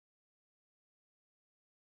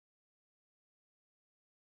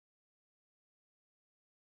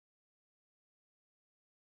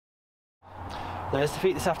There's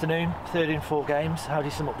defeat this afternoon, third in 4 games. How do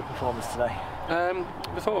you sum up the performance today?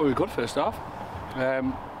 We thought we were good first half.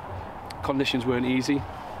 Conditions weren't easy.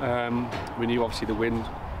 We knew obviously the wind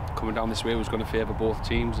coming down this way was going to favour both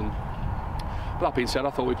teams. But that being said, I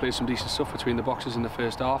thought we played some decent stuff between the boxes in the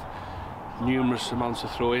first half. Numerous amounts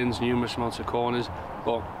of throw-ins, numerous amounts of corners,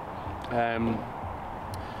 but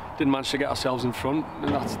didn't manage to get ourselves in front.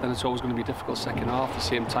 And then it's always going to be difficult second half, the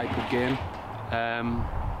same type of game.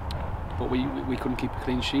 But we couldn't keep a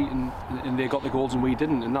clean sheet, and they got the goals and we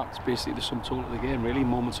didn't, and that's basically the sum total of the game, really.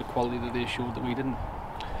 Moments of quality that they showed that we didn't.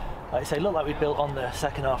 Like you say, looked like we built on the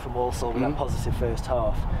second half from Walsall with that positive first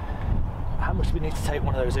half. How much do we need to take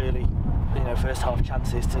one of those early, first half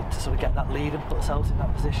chances to sort of get that lead and put ourselves in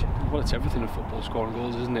that position? Well, it's everything in football, scoring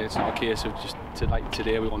goals, isn't it? It's not a case of just like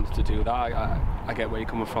today we wanted to do that. I get where you're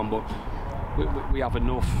coming from, but we have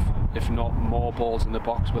enough, if not more, balls in the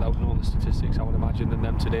box without knowing the statistics, I would imagine, than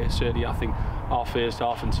them today. Certainly, I think our first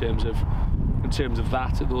half, in terms of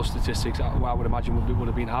that, those statistics, I would imagine would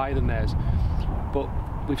have been higher than theirs. But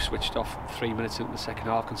we've switched off 3 minutes into the second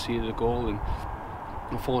half, conceded a goal, and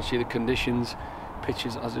unfortunately the conditions,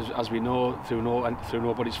 pitches, as we know, through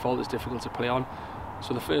nobody's fault, it's difficult to play on.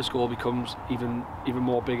 So the first goal becomes even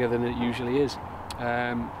more bigger than it usually is.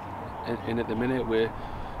 And at the minute we're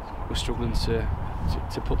struggling to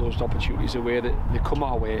put those opportunities away that they come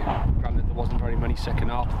our way. Granted, there wasn't very many second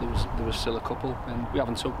half, there was still a couple, and we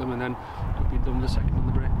haven't took them, and then we've been done with the second on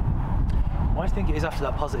the break. Why do you think it is after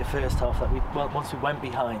that positive first half that once we went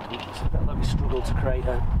behind, we felt like we struggled to create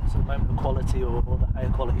a sort of moment of quality or the higher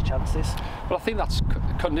quality chances? Well, I think that's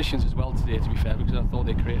conditions as well today, to be fair, because I thought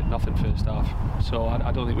they created nothing first half. So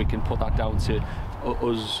I don't think we can put that down to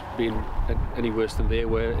us being any worse than they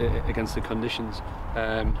were against the conditions.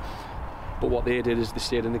 But what they did is they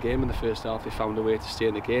stayed in the game in the first half. They found a way to stay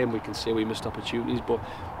in the game. We can say we missed opportunities, but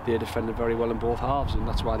they defended very well in both halves, and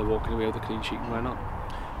that's why they're walking away with a clean sheet and why not.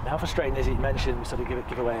 How frustrating is it? You mentioned we sort of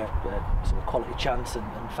give away a sort of quality chance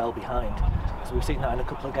and fell behind. So we've seen that in a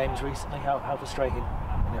couple of games recently. How frustrating,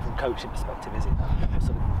 from coaching perspective, is it?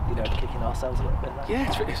 Sort of, kicking ourselves a little bit there? Yeah,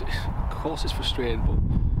 of course it's frustrating, but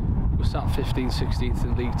we're sat 15th, 16th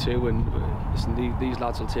in League Two, and listen, these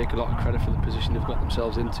lads will take a lot of credit for the position they've got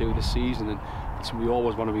themselves into this season, and listen, we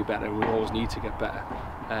always want to be better, and we always need to get better.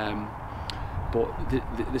 But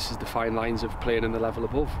this is the fine lines of playing in the level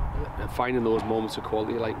above, finding those moments of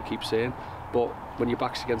quality, like we keep saying. But when your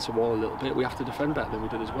back's against the wall a little bit, we have to defend better than we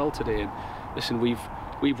did as well today. And listen,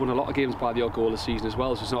 we've won a lot of games by the odd goal this season as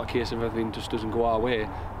well, so it's not a case of everything just doesn't go our way,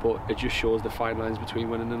 but it just shows the fine lines between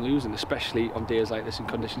winning and losing, especially on days like this in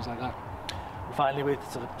conditions like that. Finally, with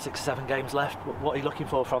sort of 6 or 7 games left, what are you looking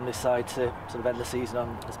for from this side to sort of end the season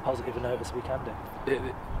on as positive a note as we can do?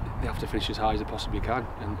 They have to finish as high as they possibly can,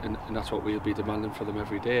 and that's what we'll be demanding for them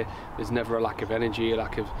every day. There's never a lack of energy, a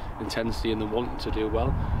lack of intensity in them wanting to do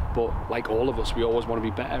well, but like all of us, we always want to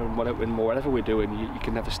be better, and whatever we're doing, you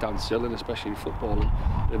can never stand still, and especially in football.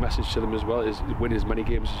 And the message to them as well is win as many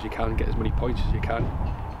games as you can, get as many points as you can,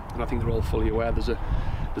 and I think they're all fully aware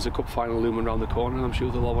there's a cup final looming around the corner, and I'm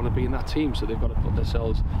sure they'll all want to be in that team, so they've got to put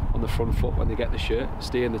themselves on the front foot when they get the shirt,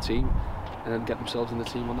 stay in the team, and then get themselves in the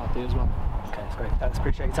team on that day as well. Okay, that's great. Thanks,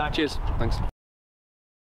 appreciate your time. Cheers, thanks.